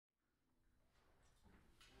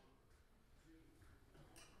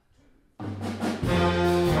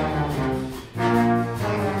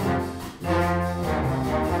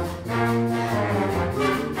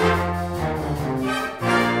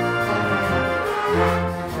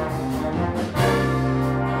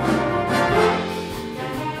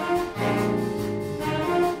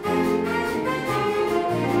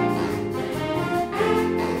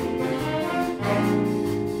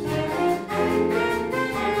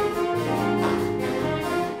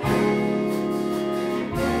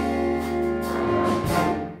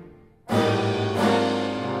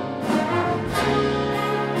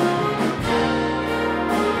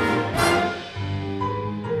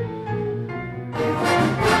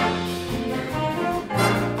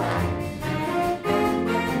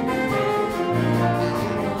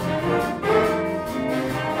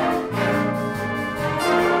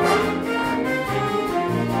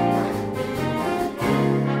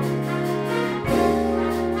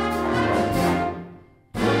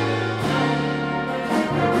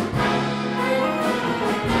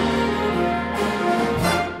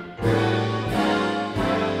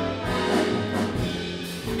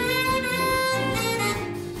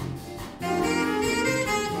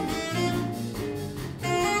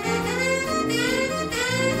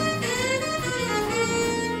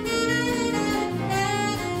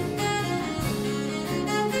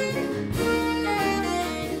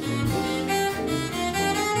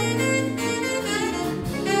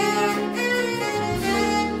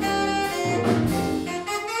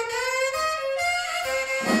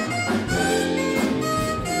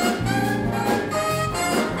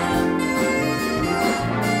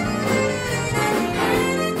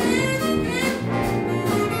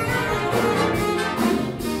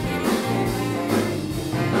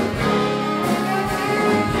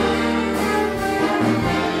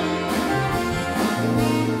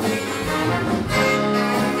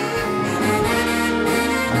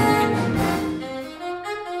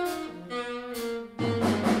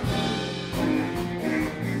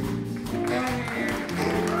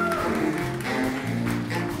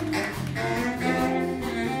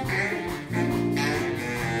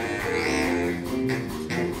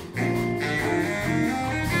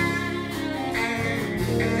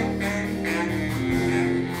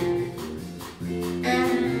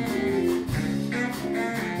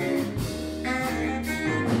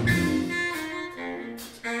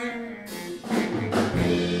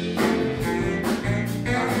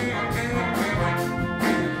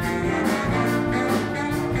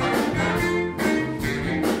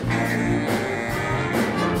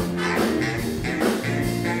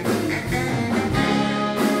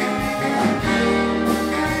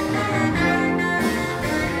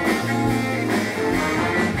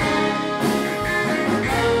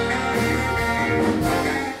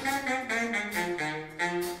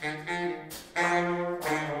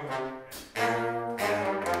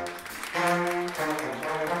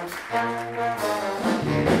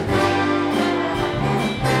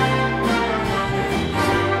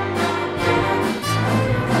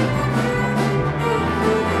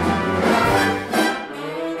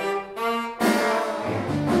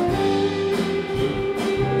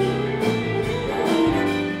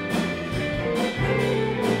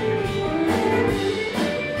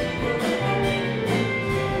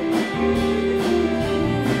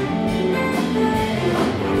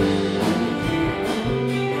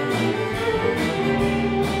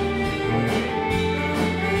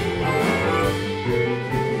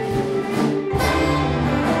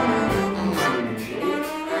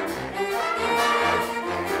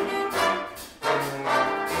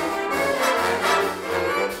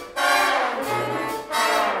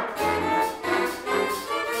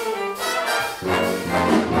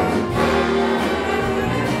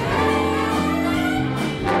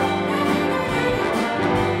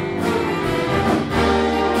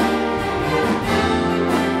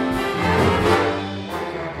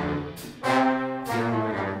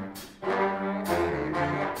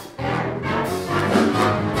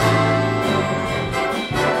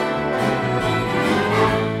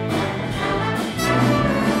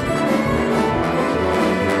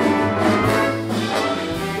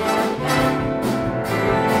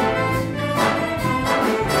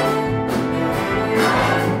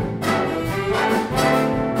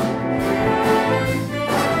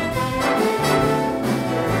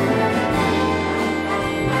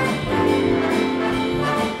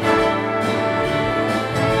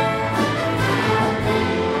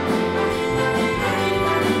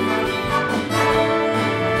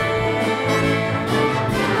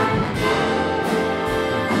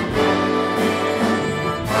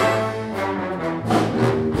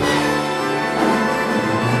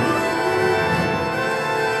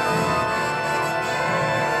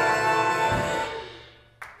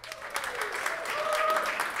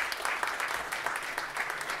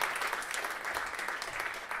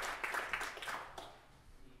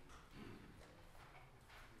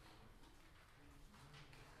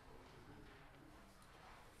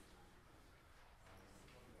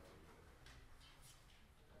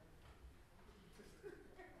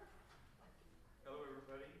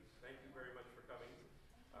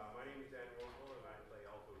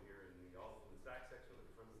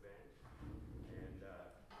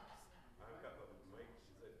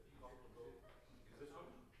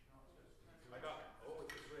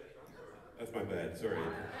That's my bad, sorry.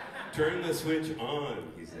 Turn the switch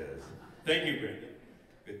on, he says. Thank you, Brendan.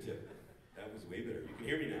 Good tip. That was way better. You can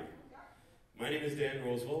hear me now. My name is Dan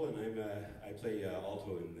Rosewell, and I play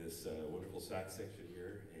alto in this wonderful sax section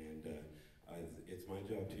here, and it's my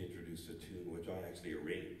job to introduce a tune which I actually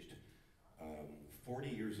arranged 40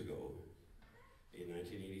 years ago in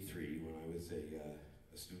 1983 when I was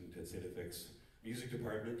a student at St. FX Music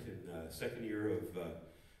Department in second year of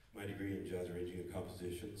my degree in jazz arranging and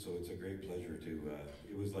composition, so it's a great pleasure to,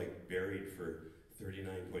 it was like buried for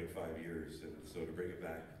 39.5 years, and so to bring it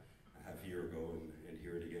back a half a year ago and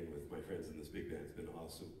hear it again with my friends in this big band has been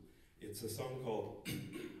awesome. It's a song called,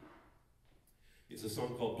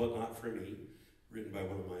 But Not For Me, written by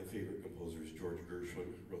one of my favorite composers, George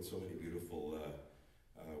Gershwin. Wrote so many beautiful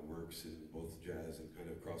works in both jazz and kind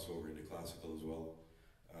of crossover into classical as well.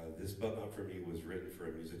 This But Not For Me was written for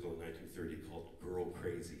a musical in 1930 called Girl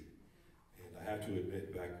Crazy. And I have to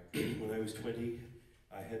admit, back when I was 20,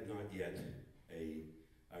 I had not yet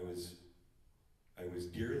I was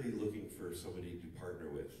dearly looking for somebody to partner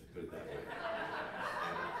with, put it that way.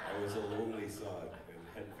 And I was a lonely sod and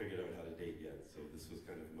hadn't figured out how to date yet, so this was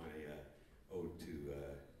kind of my ode to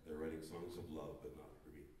their writing songs of love, but not for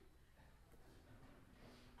me.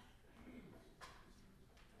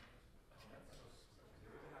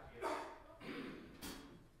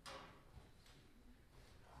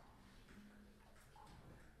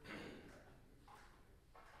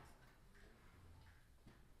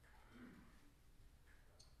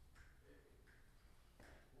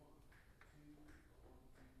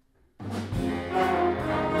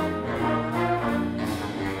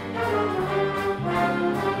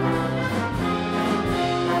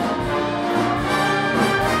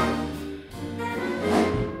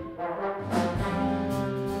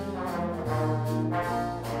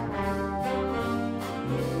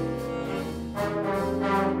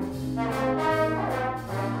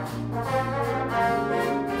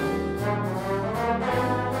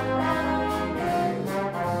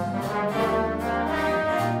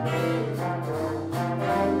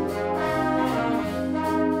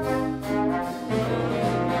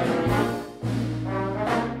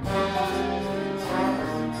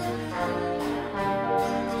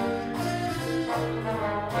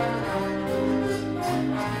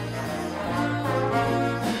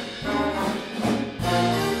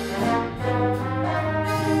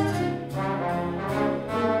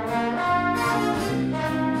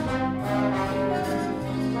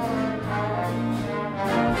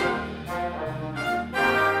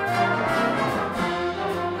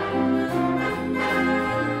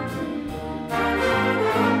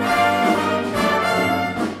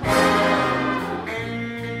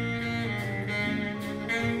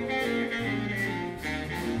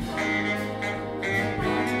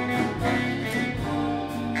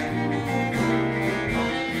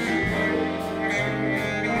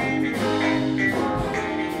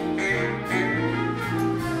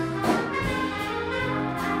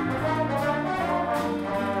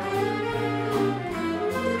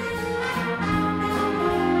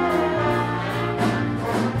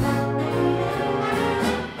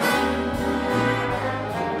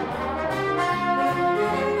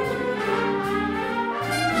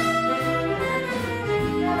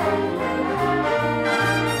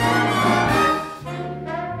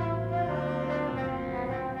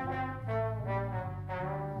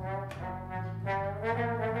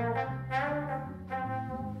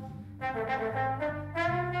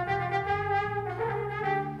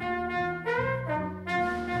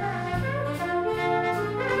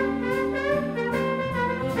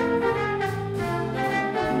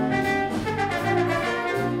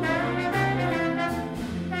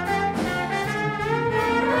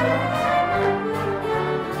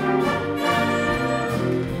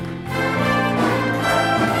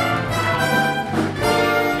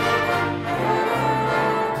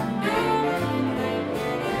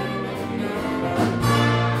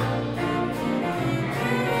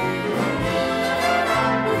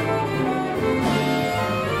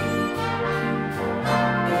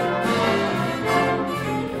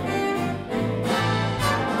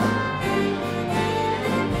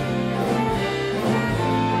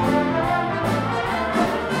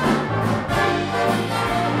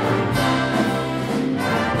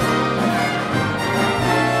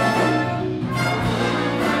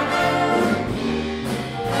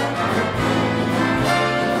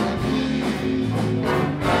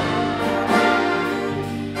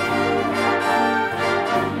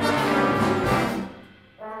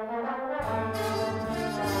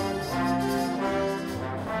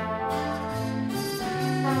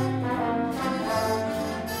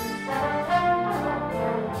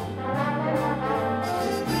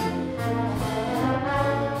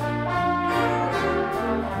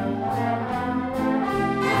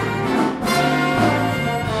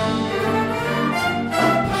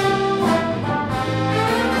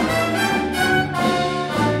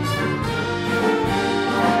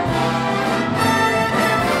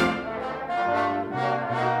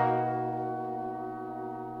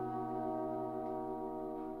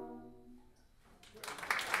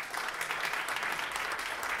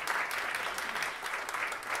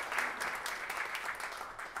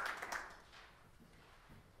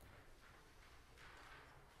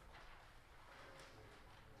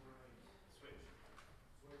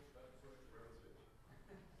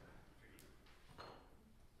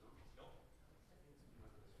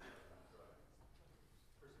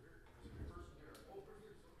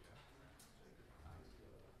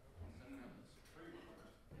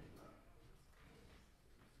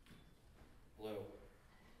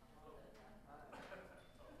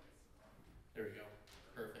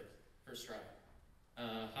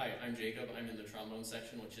 I'm Jacob. I'm in the trombone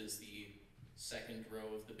section, which is the second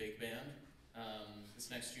row of the big band. This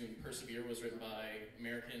next tune, Persevere, was written by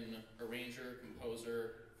American arranger,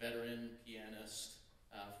 composer, veteran pianist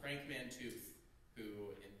Frank Mantooth,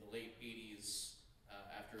 who in the late 80s,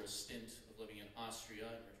 after a stint of living in Austria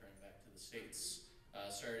and returning back to the States,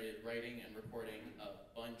 started writing and recording a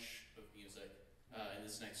bunch of music. And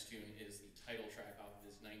this next tune is the title track off of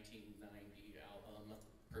his 1990 album,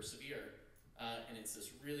 Persevere. And it's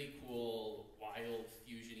this really cool, wild,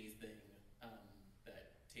 fusion-y thing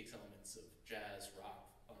that takes elements of jazz,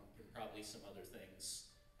 rock, funk, and probably some other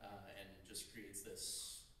things, and just creates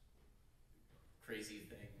this crazy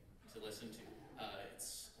thing to listen to.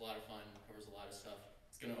 It's a lot of fun, covers a lot of stuff.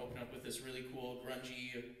 It's going to open up with this really cool,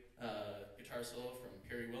 grungy guitar solo from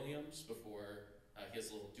Perry Williams before he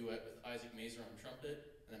has a little duet with Isaac Mazer on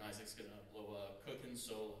trumpet, and then Isaac's going to blow a cooking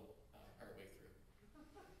solo partway through.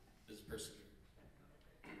 This is Persevere.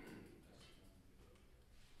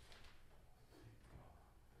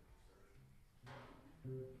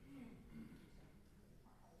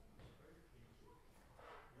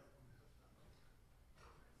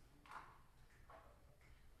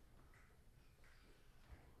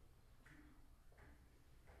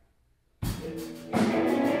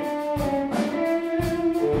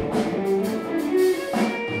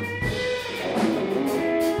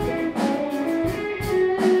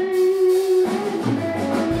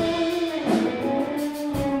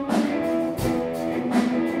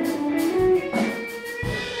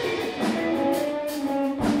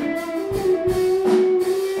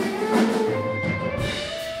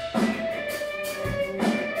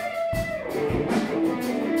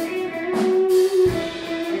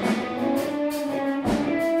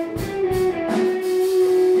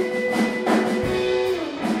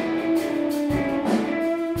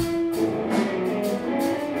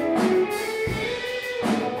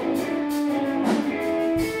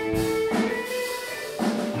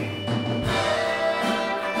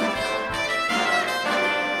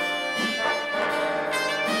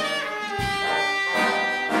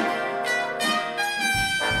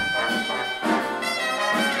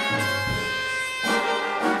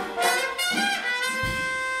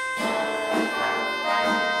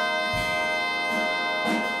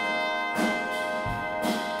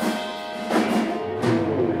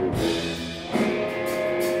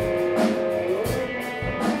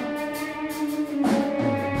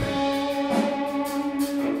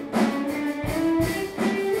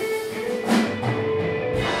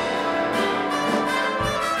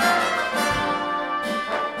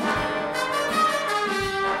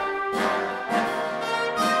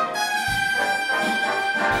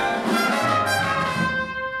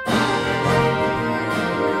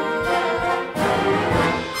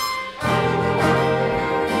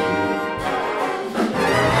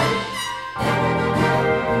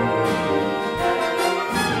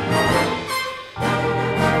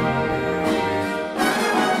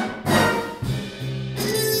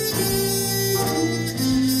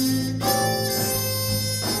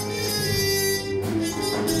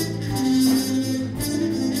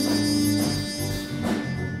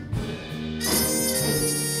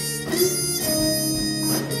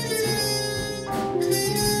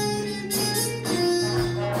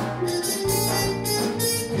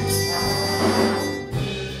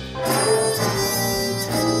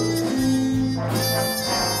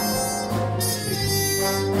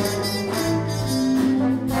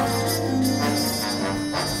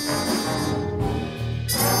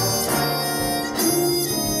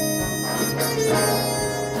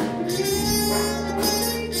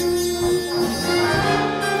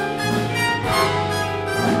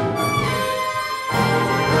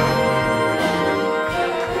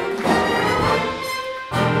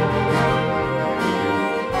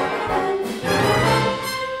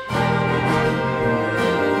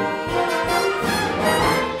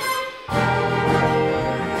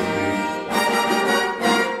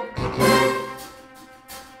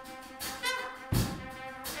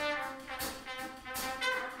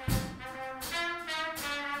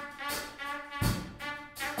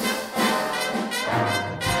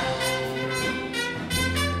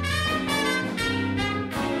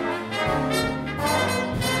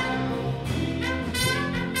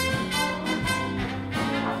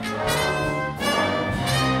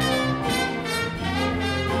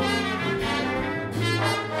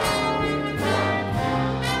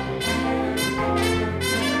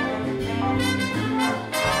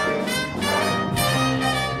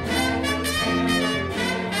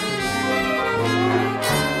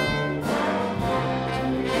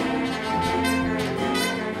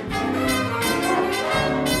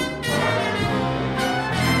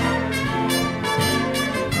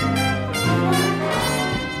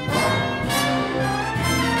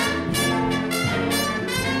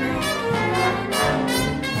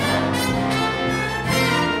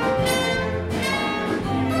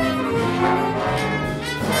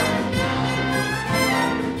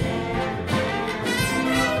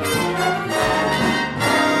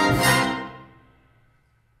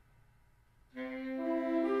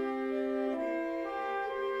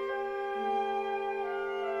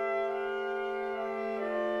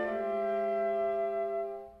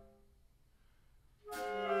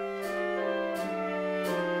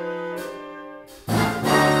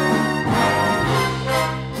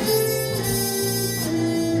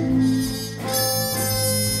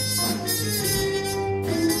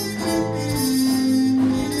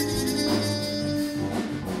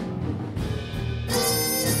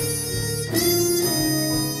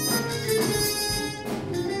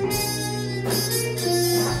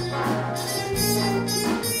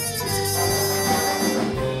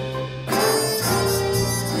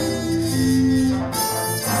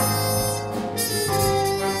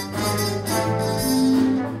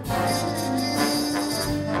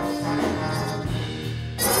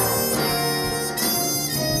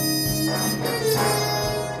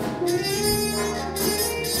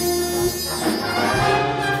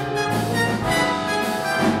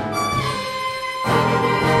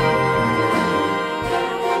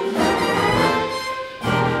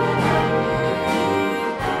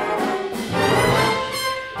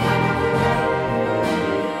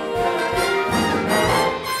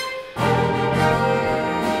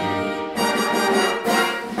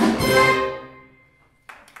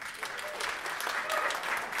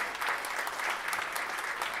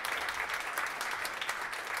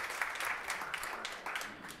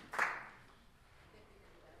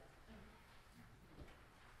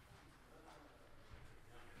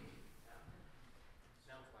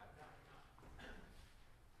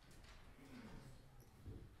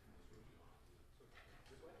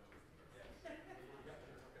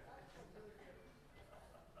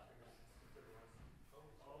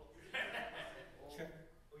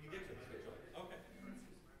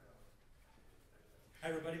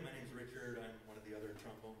 everybody, my name's Richard. I'm one of the other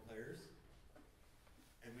trombone players.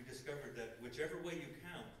 And we discovered that whichever way you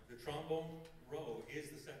count, the trombone row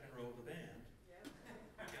is the second row of the band. Yep.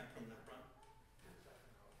 You count from the front.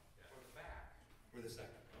 Or the back. We're the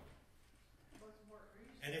second row.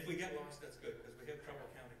 And if we get lost, that's good, because we have trouble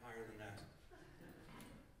counting higher than that.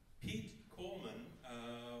 Pete Coleman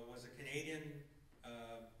was a Canadian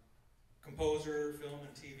composer, film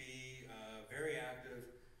and TV, very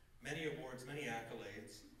active, many awards, many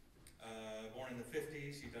accolades. Born in the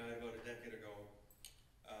 50s, he died about a decade ago.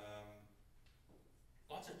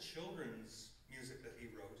 Lots of children's music that he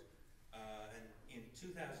wrote. And in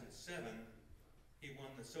 2007, he won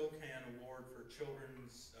the SOCAN Award for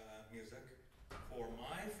Children's Music for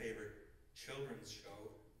my favorite children's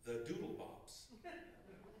show, The Doodle Bops.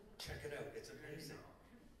 Check it out, it's amazing.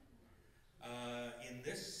 In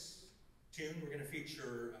this tune, we're going to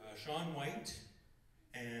feature Shaun White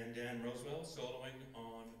and Dan Rosewell soloing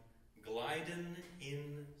on Glidin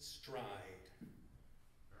In Stride.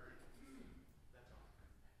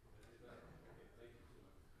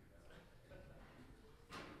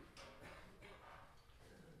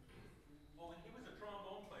 Oh, and he was a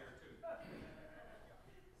trombone player too.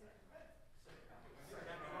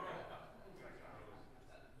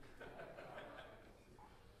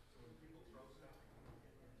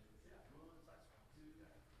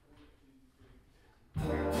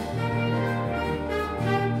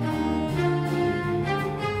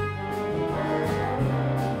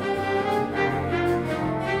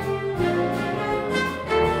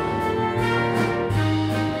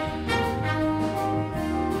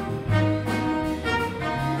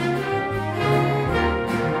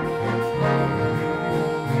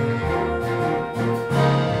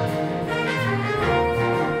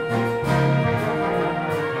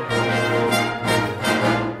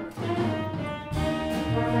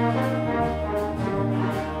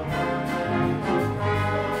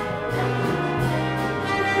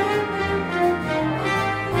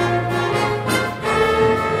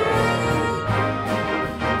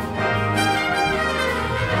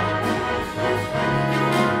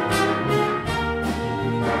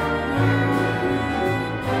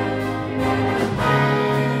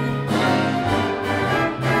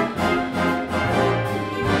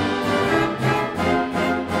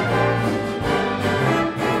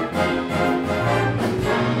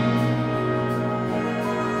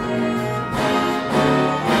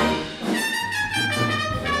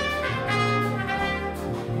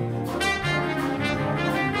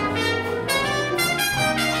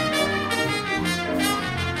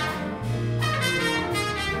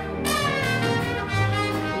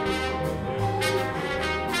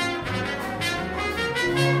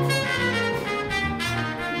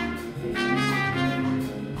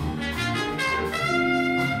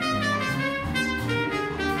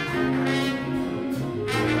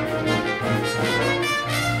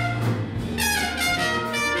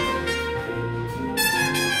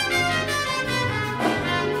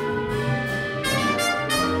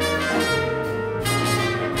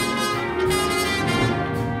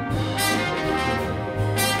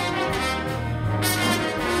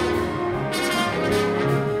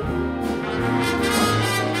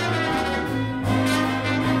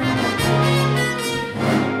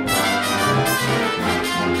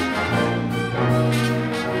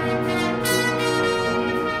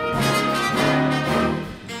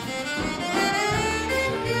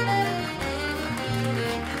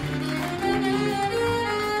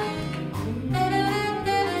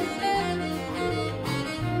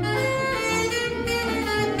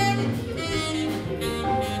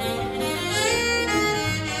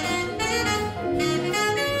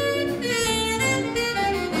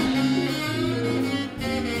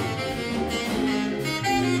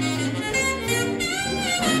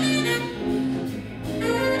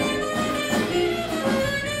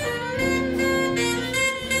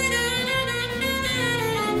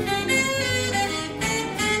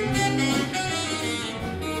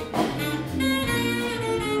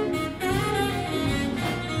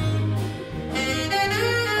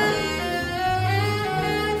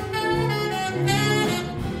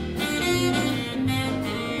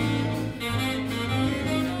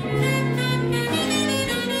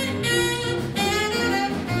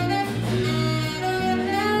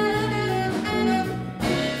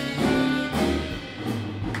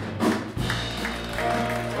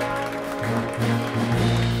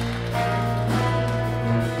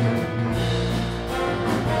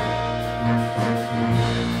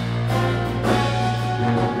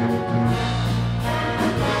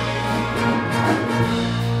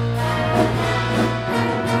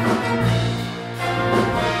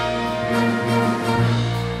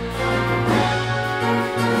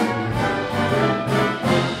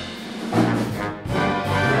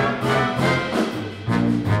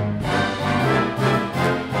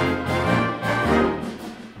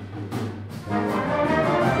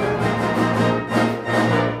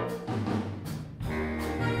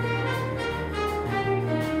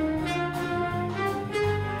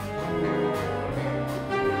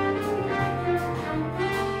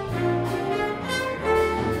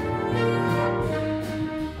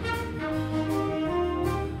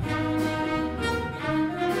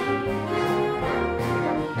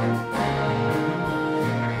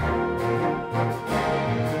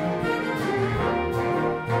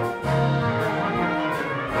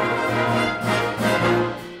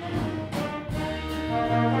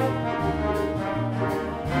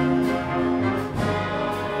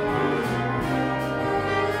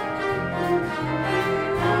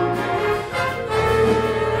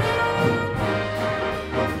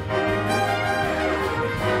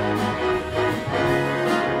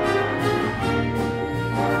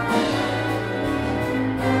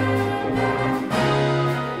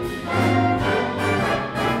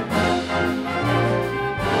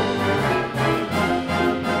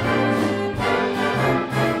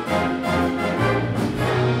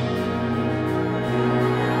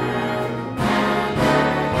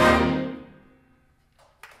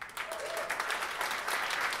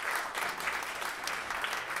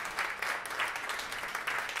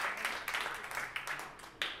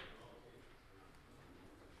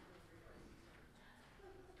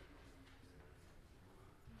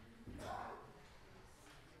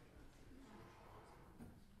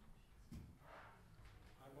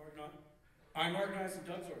 I'm organized and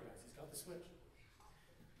Doug's organized. He's got the switch.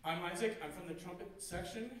 I'm Isaac. I'm from the trumpet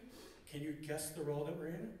section. Can you guess the row that we're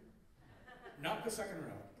in? Not the second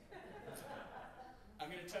row.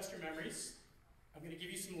 I'm going to test your memories. I'm going to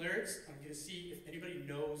give you some lyrics. I'm going to see if anybody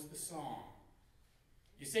knows the song.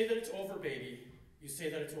 You say that it's over, baby. You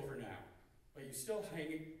say that it's over now. But you still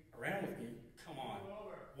hanging around with me. Come on.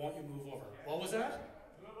 Won't you move over? What was that?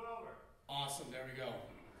 Move over. Awesome, there we go.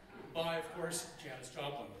 By, of course, Janis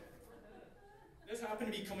Joplin. This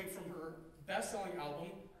happened to be coming from her best-selling album,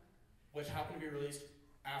 which happened to be released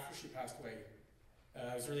after she passed away.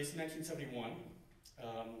 It was released in 1971.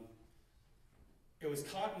 It was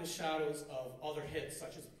caught in the shadows of other hits,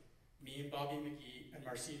 such as Me and Bobby McGee and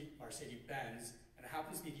Mercedes-Benz, and it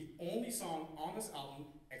happens to be the only song on this album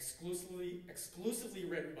exclusively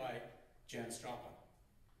written by Janis Joplin.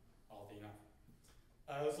 Oddly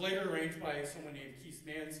enough. It was later arranged by someone named Keith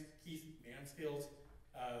Mansfield,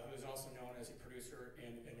 who is also known as a producer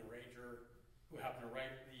and an arranger who happened to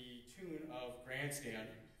write the tune of Grandstand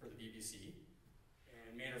for the BBC.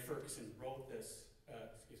 And Maynard Ferguson wrote this,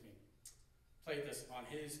 played this on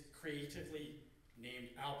his creatively named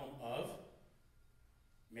album of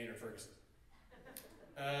Maynard Ferguson.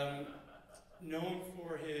 Known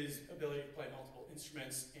for his ability to play multiple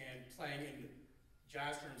instruments and playing in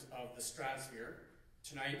jazz terms of the stratosphere,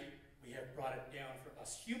 tonight we have brought it down for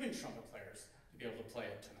us human trumpet players to be able to play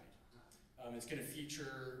it tonight. It's going to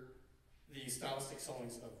feature the stylistic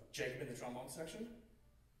soloings of Jacob in the trombone section.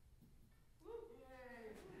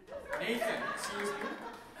 Nathan, excuse me.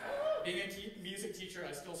 Being a music teacher,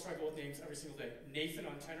 I still struggle with names every single day. Nathan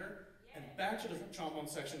on tenor, and back to the trombone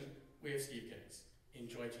section, we have Steve Giddings.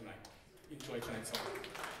 Enjoy tonight. Enjoy tonight's song.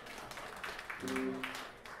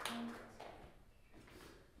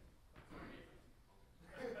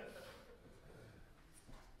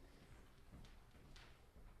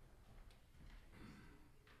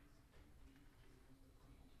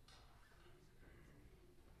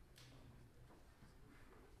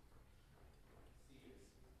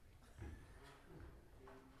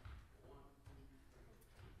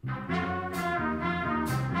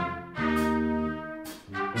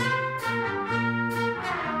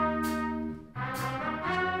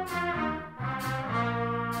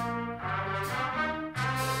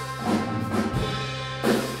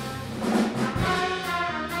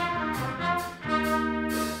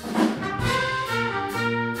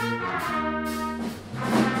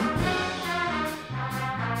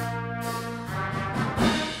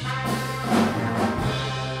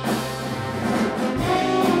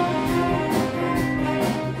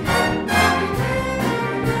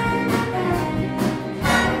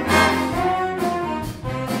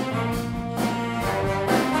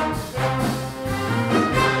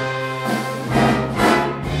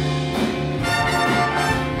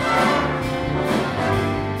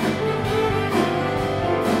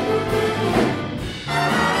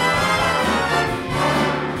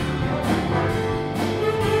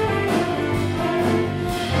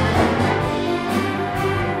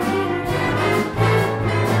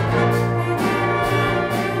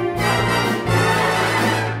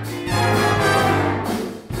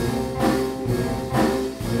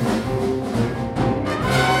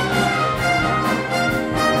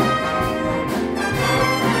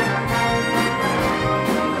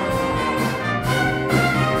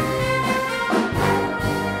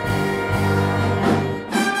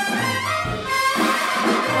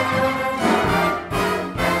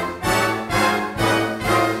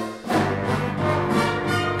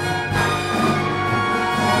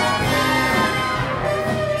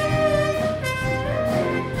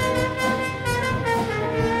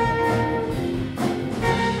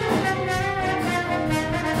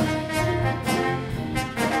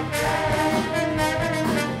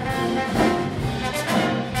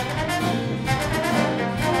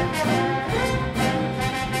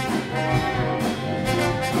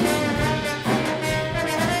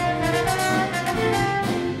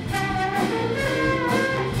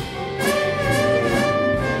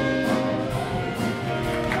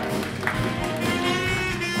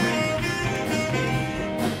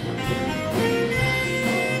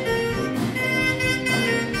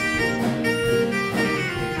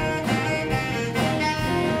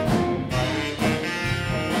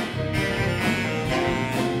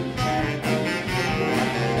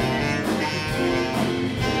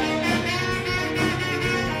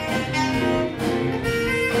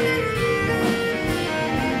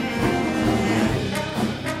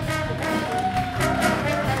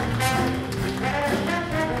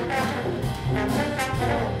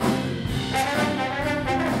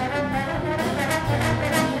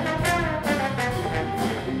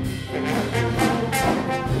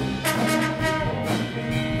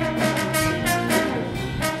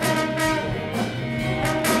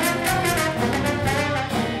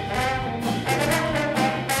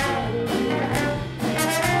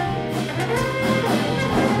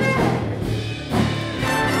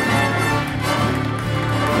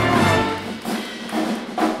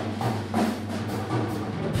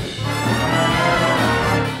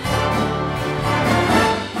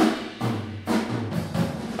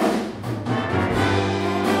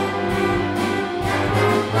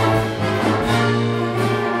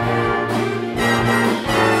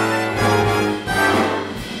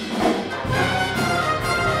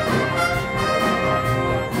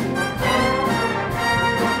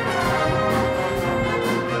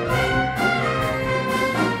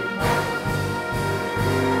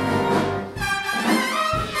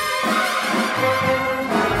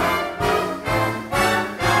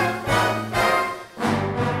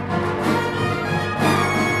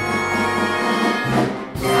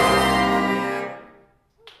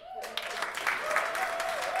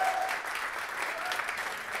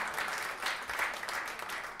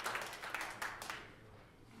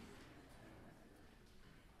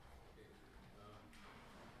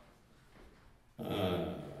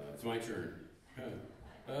 It's my turn.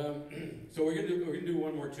 So we're gonna do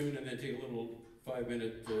one more tune and then take a little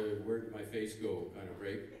 5-minute where did my face go kind of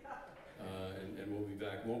break, and we'll be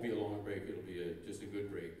back. It won't be a long break. It'll be just a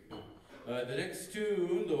good break. The next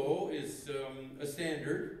tune though is a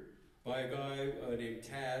standard by a guy named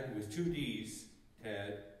Tad with 2 D's,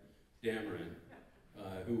 Tad Dameron,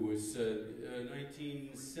 who was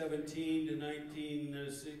 1917 to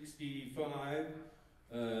 1965.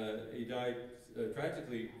 He died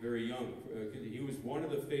tragically very young. He was one of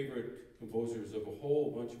the favorite composers of a whole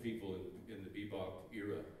bunch of people in the bebop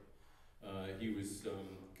era. He was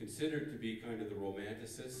considered to be kind of the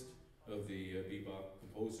romanticist of the bebop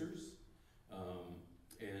composers.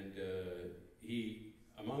 And he,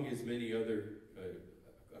 among his many other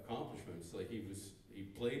accomplishments, like he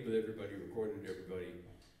played with everybody, recorded everybody,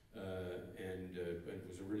 and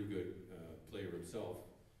was a really good player himself.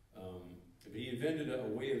 But he invented a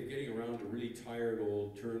way of getting around a really tired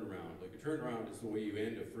old turnaround. Like a turnaround is the way you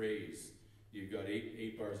end a phrase. You've got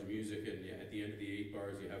eight bars of music, and at the end of the 8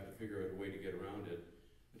 bars, you have to figure out a way to get around it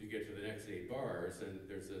to get to the next 8 bars. And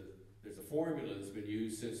there's a formula that's been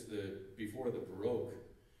used since before the Baroque,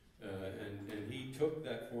 and he took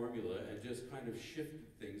that formula and just kind of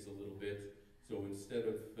shifted things a little bit. So instead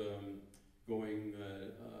of going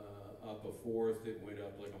up a 4th, it went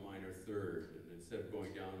up like a minor 3rd. Instead of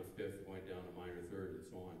going down a 5th, it went down a minor 3rd, and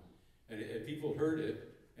so on. And people heard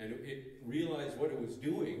it, and it realized what it was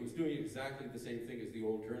doing. It was doing exactly the same thing as the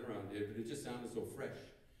old turnaround did, but it just sounded so fresh.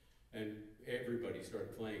 And everybody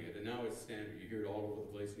started playing it, and now it's standard. You hear it all over the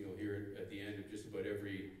place, and you'll hear it at the end of just about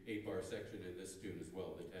every 8-bar section in this tune as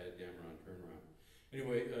well, the Tad Dameron turnaround.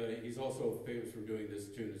 Anyway, he's also famous for doing this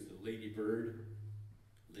tune. It's the Lady Bird,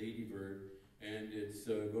 and it's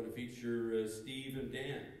going to feature Steve and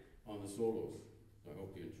Dan on the solos. So I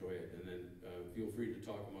hope you enjoy it, and then feel free to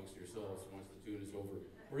talk amongst yourselves once the tune is over,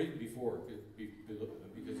 or even before,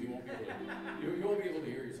 because you won't be able to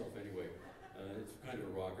hear yourself anyway. It's kind of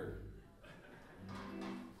a rocker.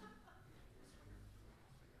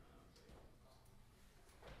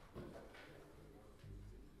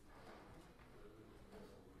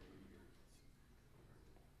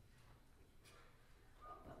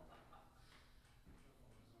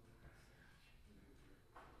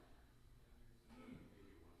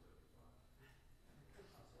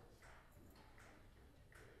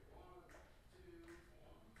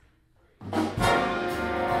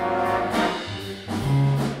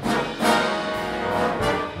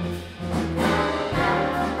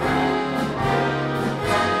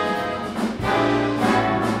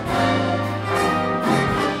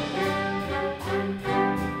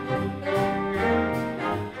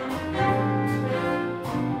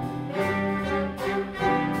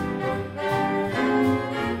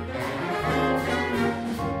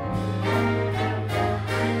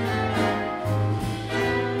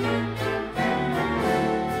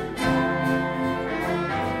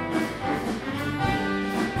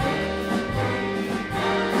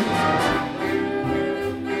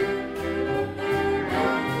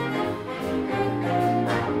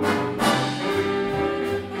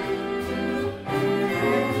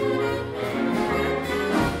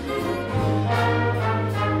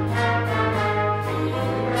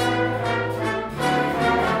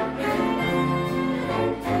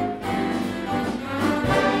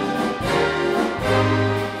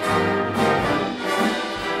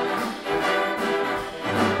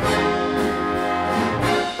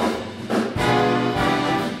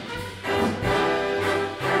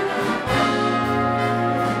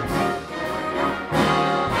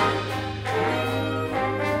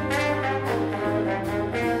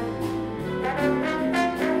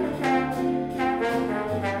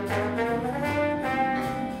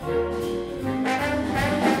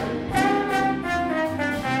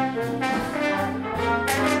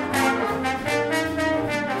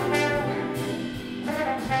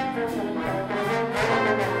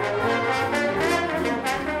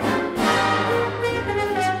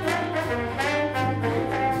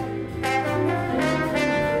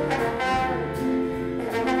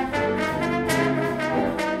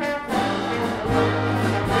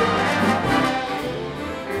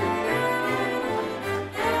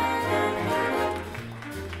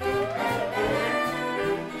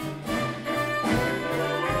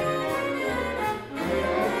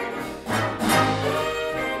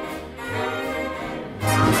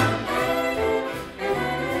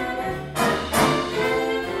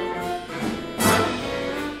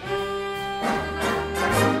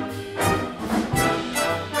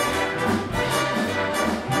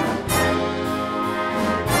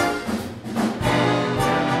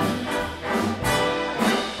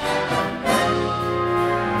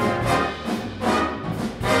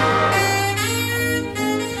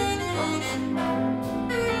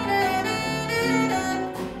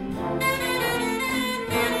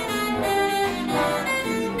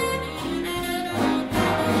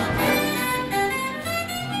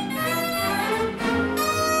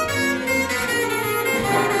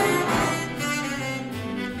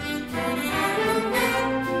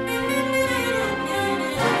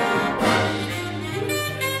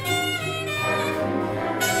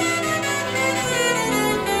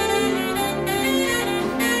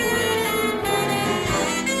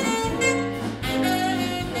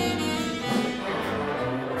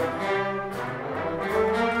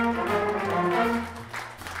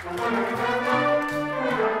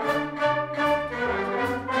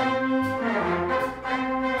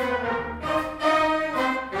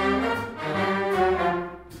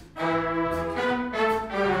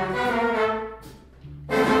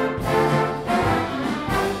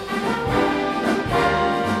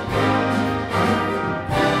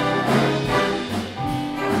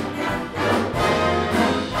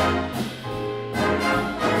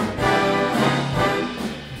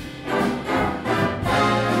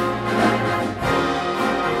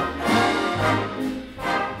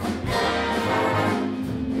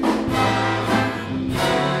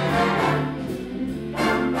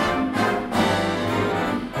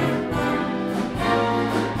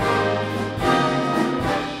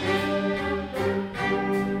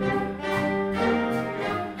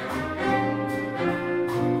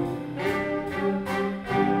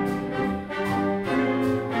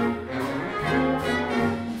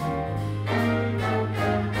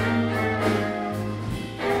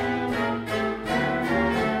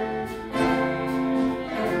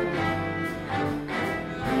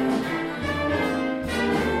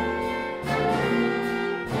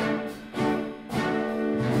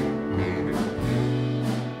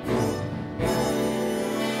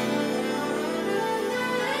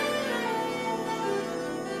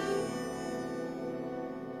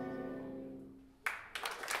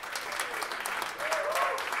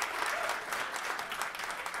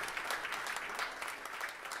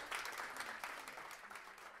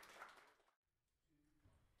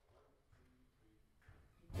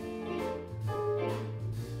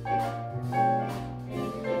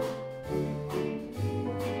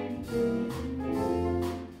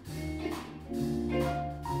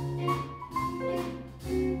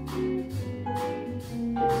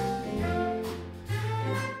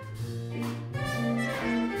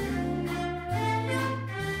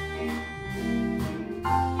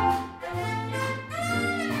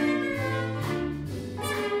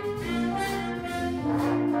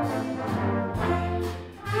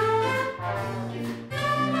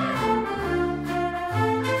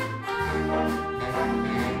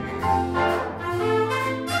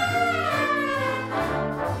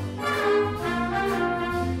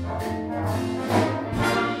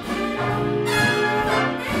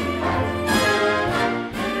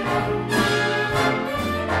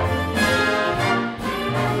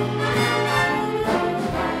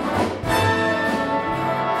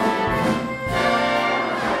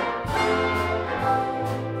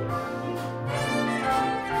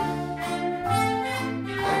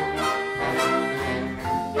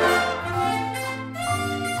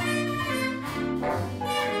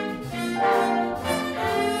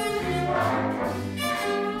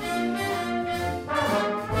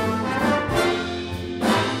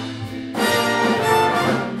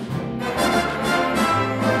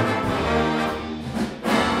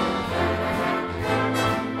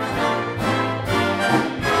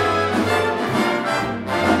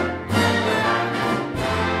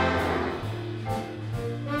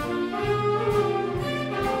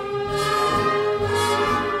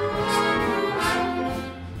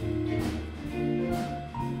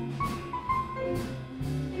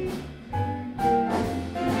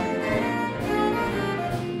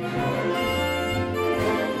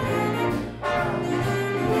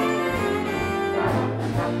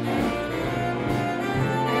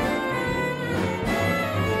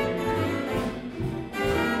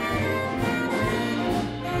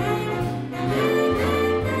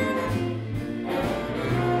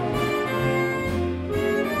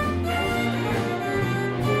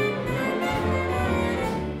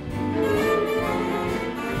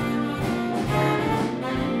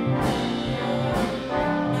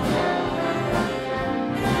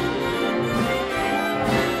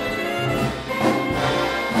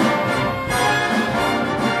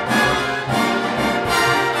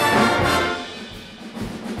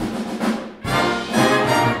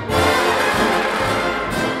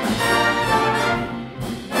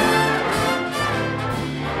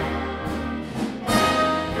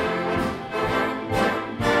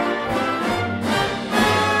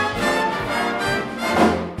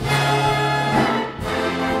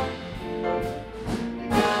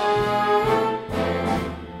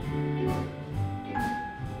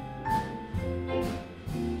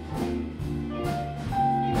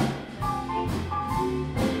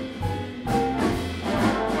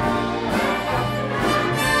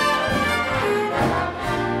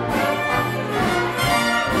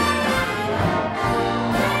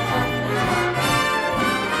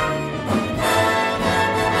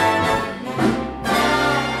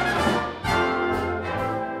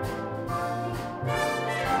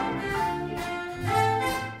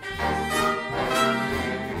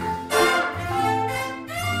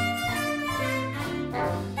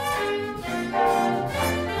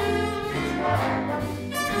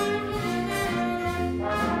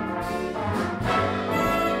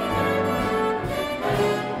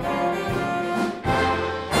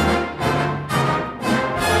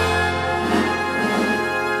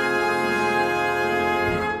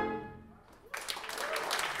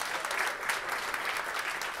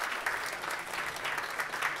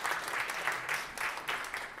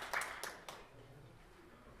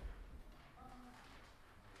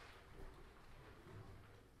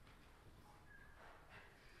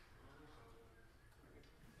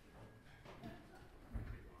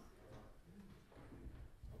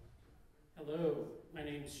 Hello, my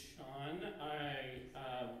name's Sean. I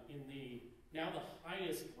in the now the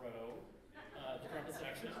highest row, the trumpet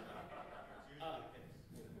section.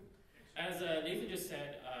 As Nathan just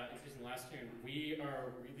said, introducing the last tune, we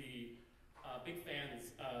are really big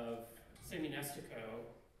fans of Sammy Nestico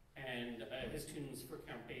and his tunes for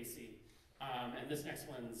Count Basie. And this next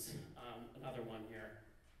one's another one here.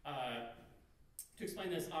 To explain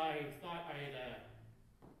this, I thought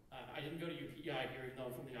I didn't go to UPEI here, even though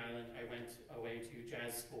I'm from the island. I went away to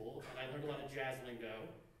jazz school, and I learned a lot of jazz lingo.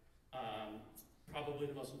 Probably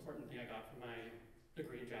the most important thing I got from my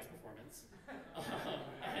degree in jazz performance.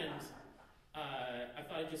 And I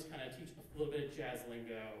thought I'd just kind of teach a little bit of jazz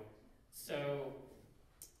lingo. So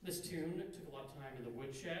this tune took a lot of time in the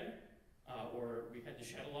woodshed, or we had to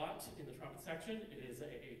shed a lot in the trumpet section. It is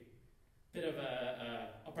a bit of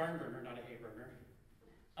a barn burner, not a hay burner.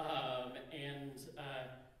 And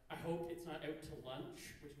I hope it's not out to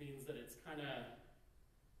lunch, which means that it's kind of,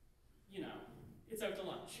 you know, it's out to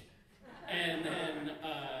lunch. And then,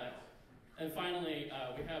 and finally,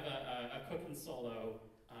 we have a cooking solo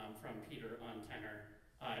from Peter on tenor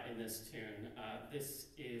in this tune. This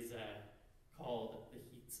is called The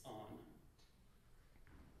Heat's On.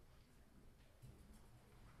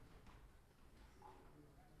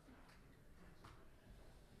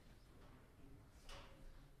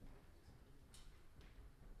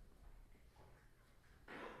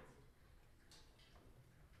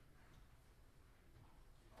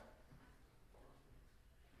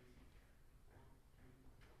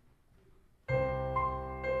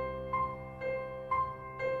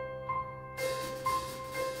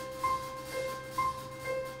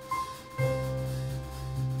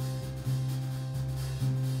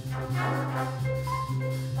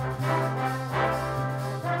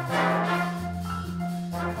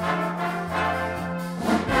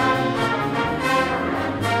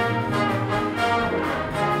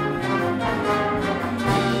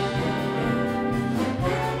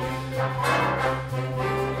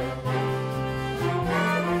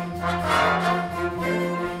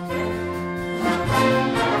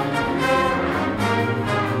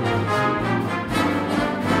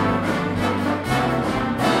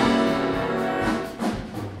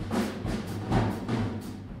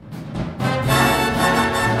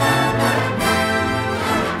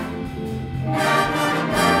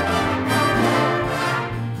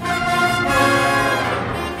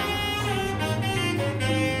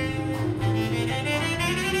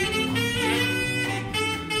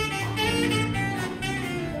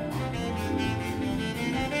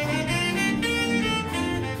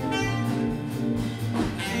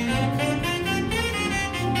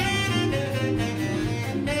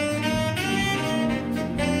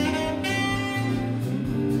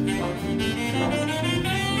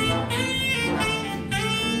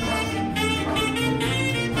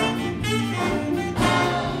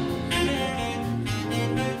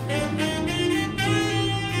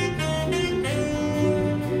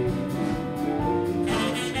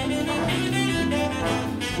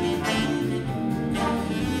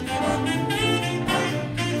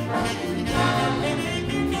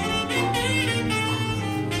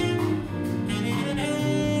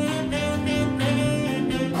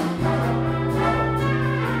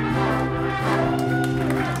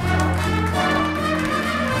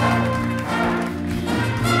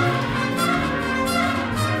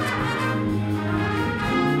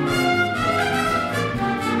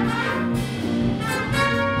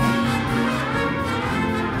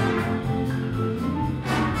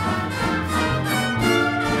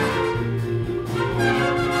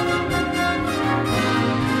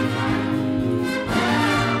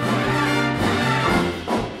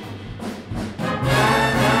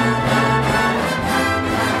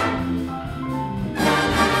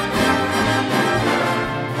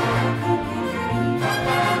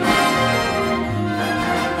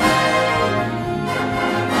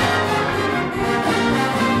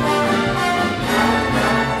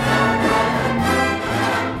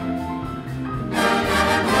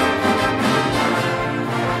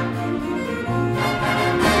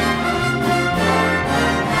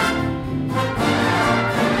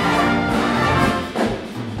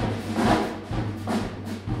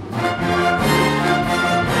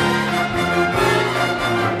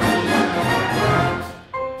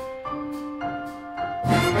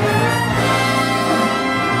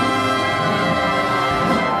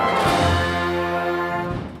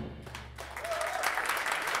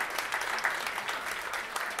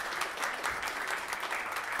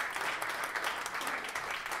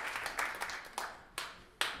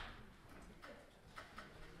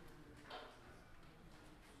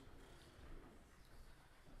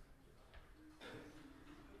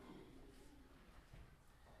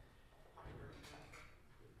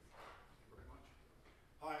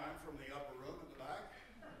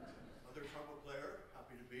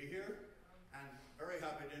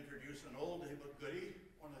 introduce an oldie but goodie,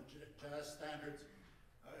 one of the jazz standards.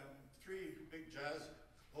 Three big jazz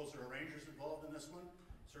composer arrangers involved in this one.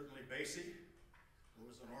 Certainly Basie, who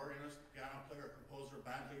was an organist, piano player, composer,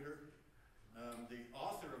 band leader. The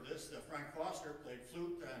author of this, Frank Foster, played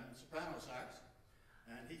flute and soprano sax,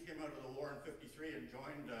 and he came out of the war in '53 and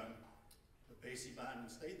joined the Basie band and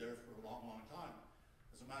stayed there for a long, long time.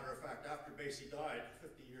 As a matter of fact, after Basie died,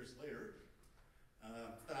 50 years later,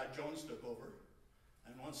 Thad Jones took over,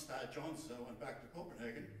 and once Thad Jones went back to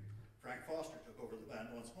Copenhagen, Frank Foster took over the band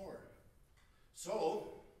once more.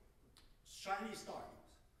 So, Shiny Stockings.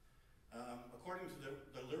 According to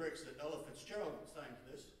the lyrics that Ella Fitzgerald sang to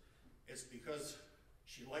this, it's because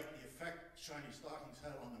she liked the effect Shiny Stockings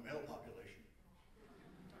had on the male population.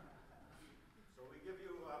 So we give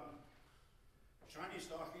you Shiny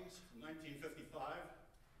Stockings from 1955,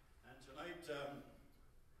 and tonight,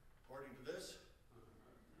 according to this,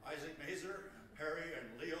 Isaac Mazer, Perry,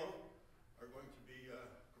 and Leo are going to be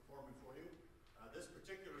performing for you. This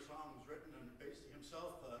particular song was written, and Basie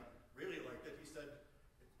himself really liked it. He said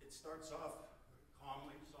it starts off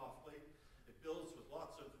calmly, softly. It builds with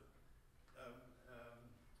lots of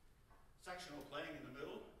sectional playing in the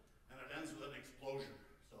middle, and it ends with an explosion.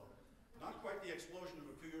 So, not quite the explosion of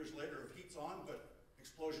a few years later of Heat's On, but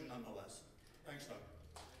explosion nonetheless. Thanks, Doug.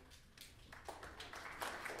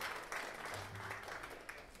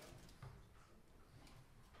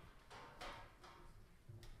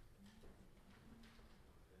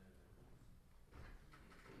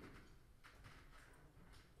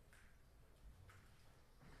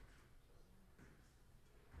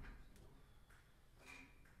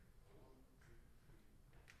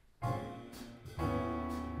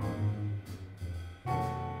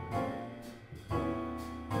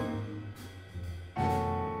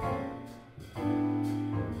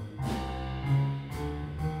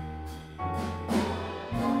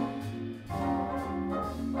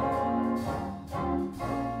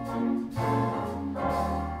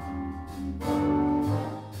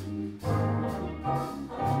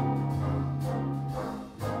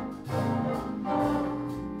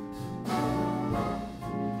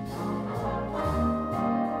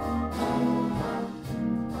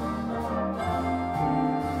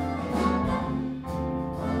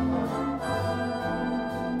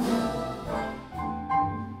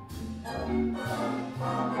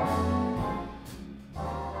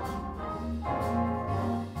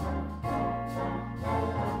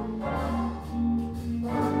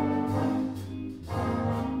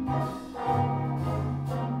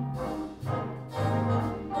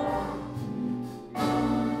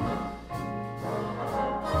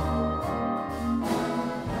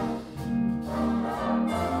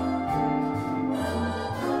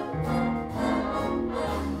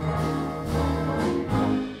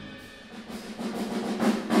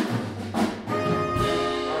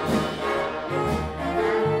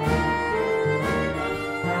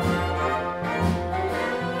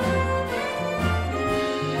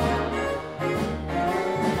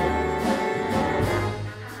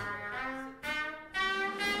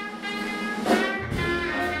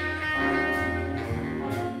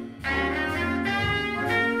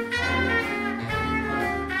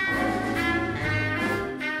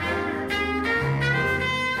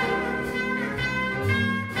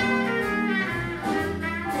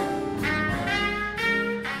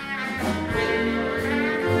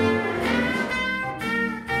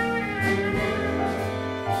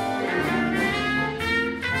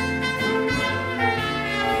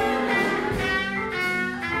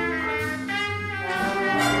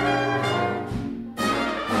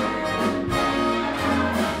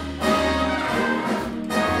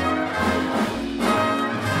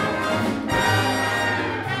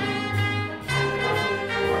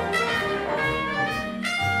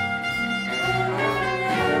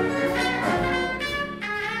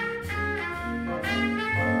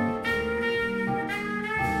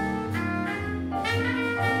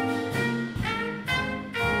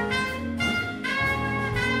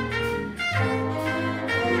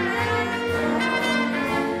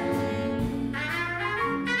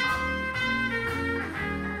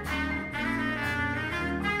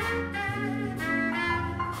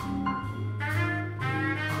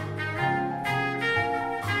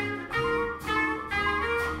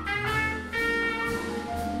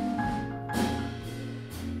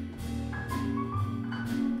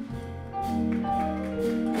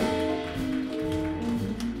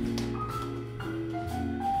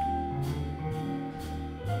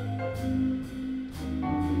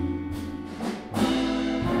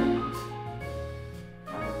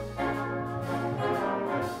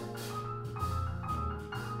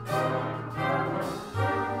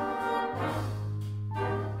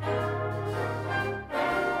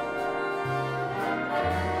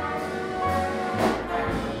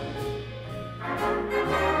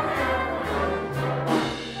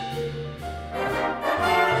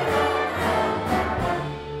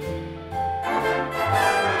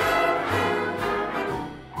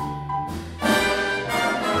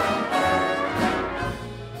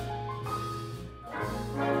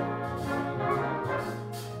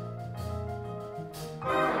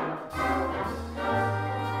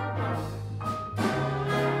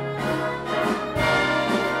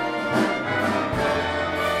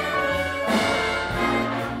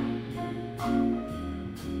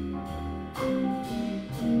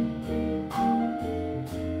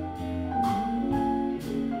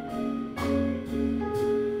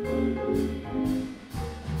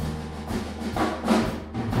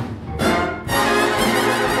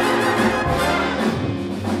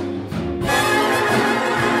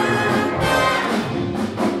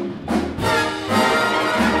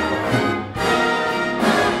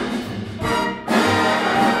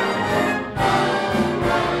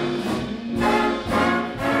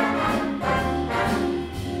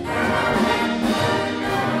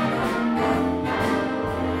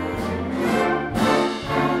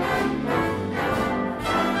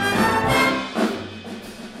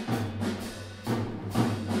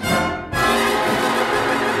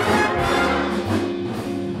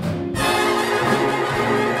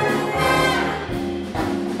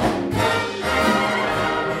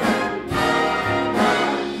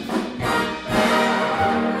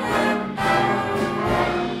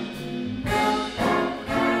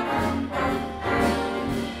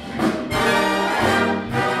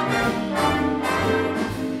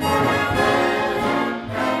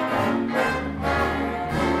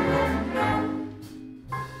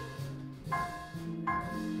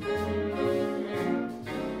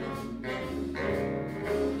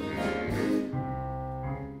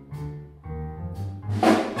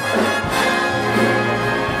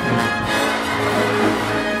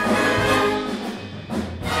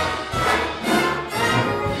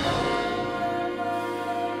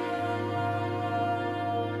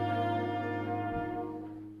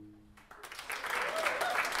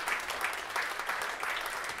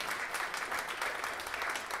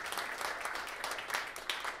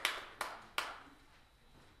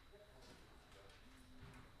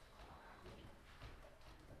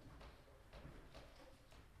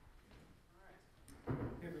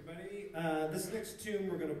 This next tune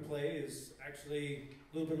we're going to play is actually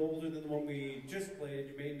a little bit older than the one we just played.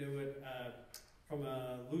 You may know it from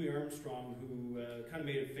Louis Armstrong, who kind of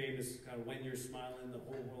made it famous, kind of When You're Smiling, the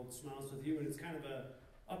Whole World Smiles With You, and it's kind of a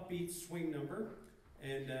upbeat swing number.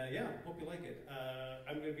 And yeah, hope you like it.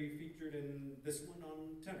 I'm going to be featured in this one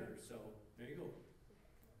on tenor, so there you go.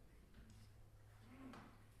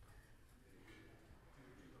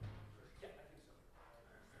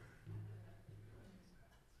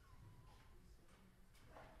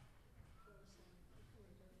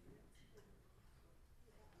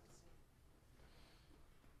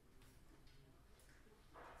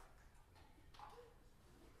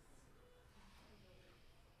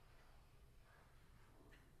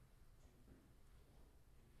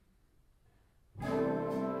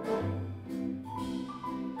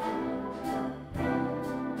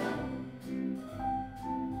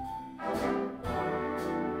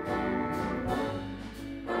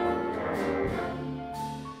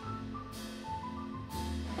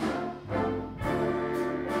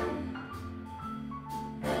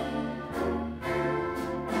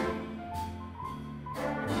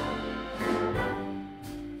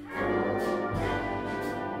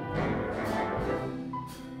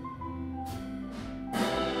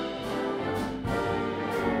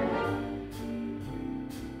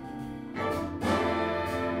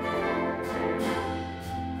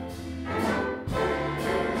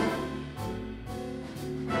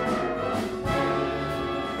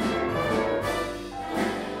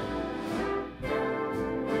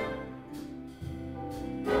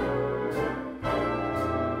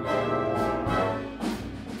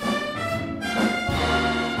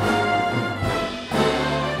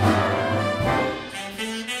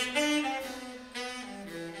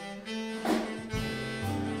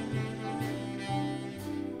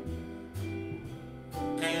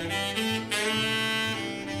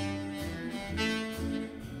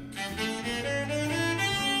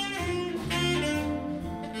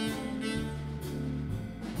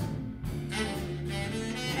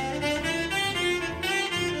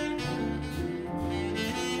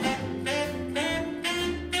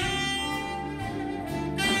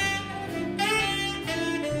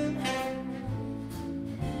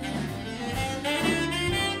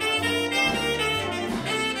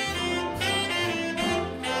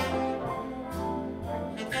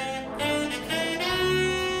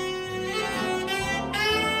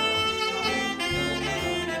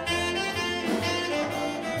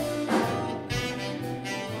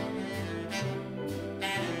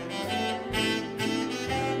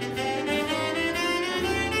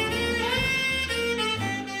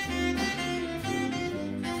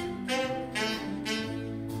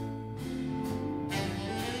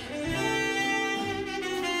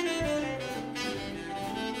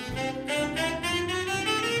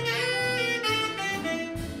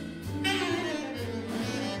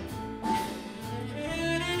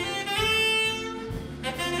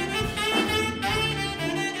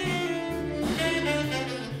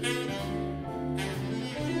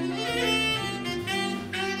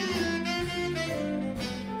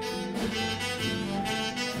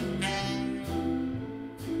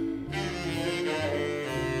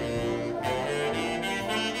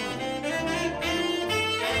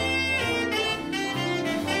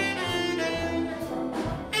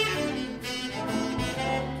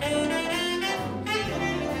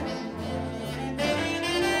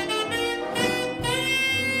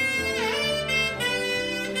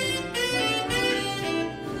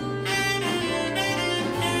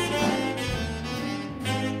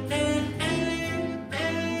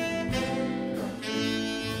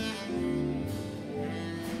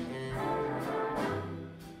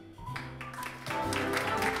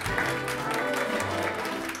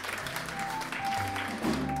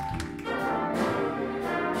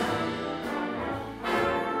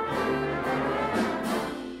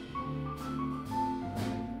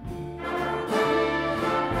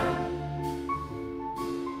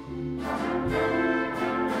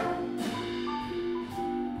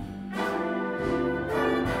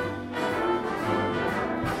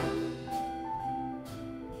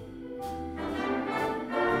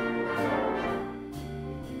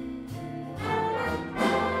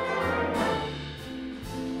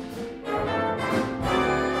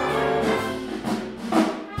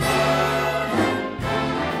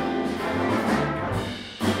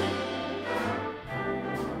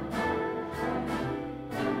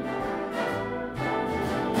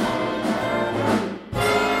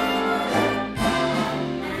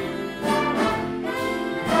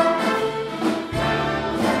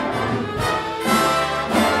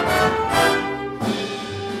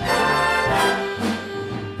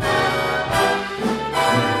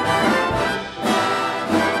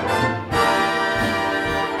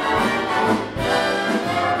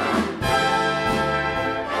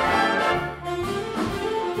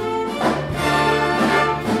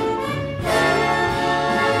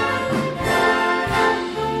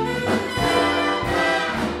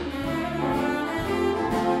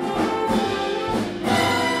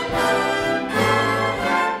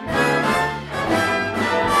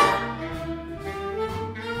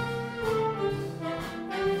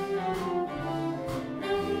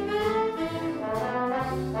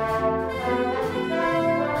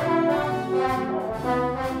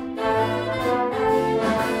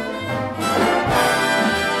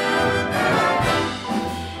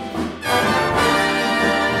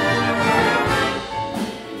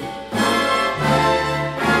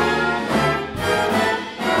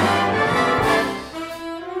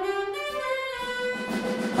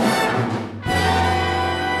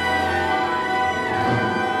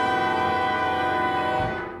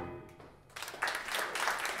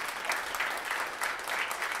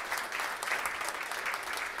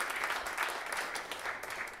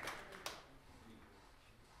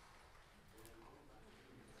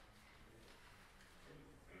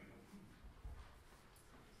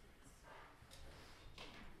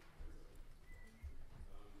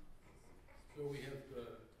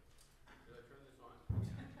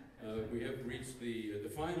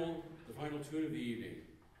 final tune of the evening.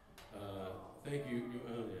 Thank you.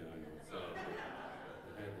 Oh yeah, I know.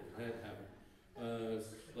 It had to happen.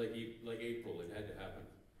 It's like April, it had to happen.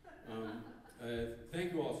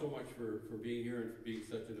 Thank you all so much for being here and for being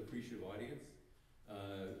such an appreciative audience.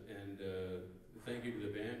 And thank you to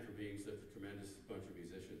the band for being such a tremendous bunch of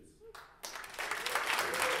musicians.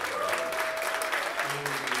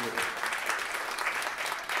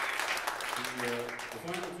 The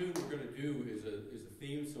final tune we're going to do is a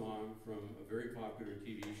theme song from a very popular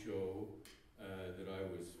TV show that I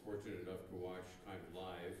was fortunate enough to watch kind of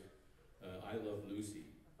live. I Love Lucy.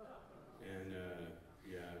 And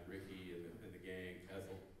yeah, Ricky and the gang,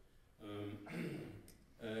 Ethel.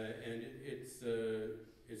 And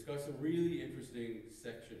it's got some really interesting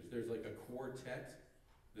sections. There's like a quartet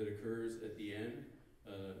that occurs at the end,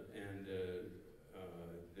 and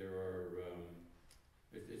there are,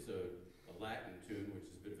 it's a Latin tune, which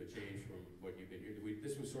is a bit of a change from what you've been hearing.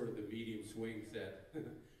 This was sort of the medium swing set,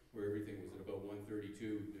 where everything was at about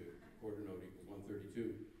 132, the quarter note equals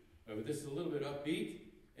 132. But this is a little bit upbeat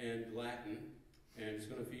and Latin, and it's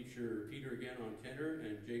going to feature Peter again on tenor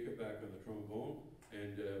and Jacob back on the trombone,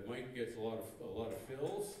 and Mike gets a lot of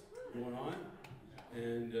fills going on,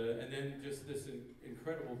 and then just this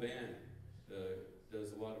incredible band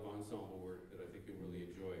does a lot of ensemble work that I think you'll really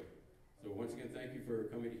enjoy. So once again, thank you for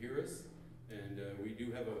coming to hear us, and we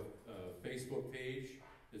do have a Facebook page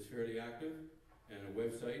that's fairly active and a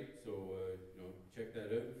website, so check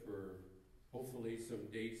that out for hopefully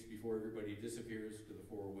some dates before everybody disappears to the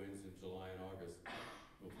four winds in July and August.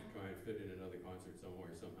 We'll try and fit in another concert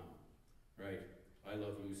somewhere somehow. Right, I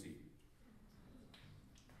Love Lucy.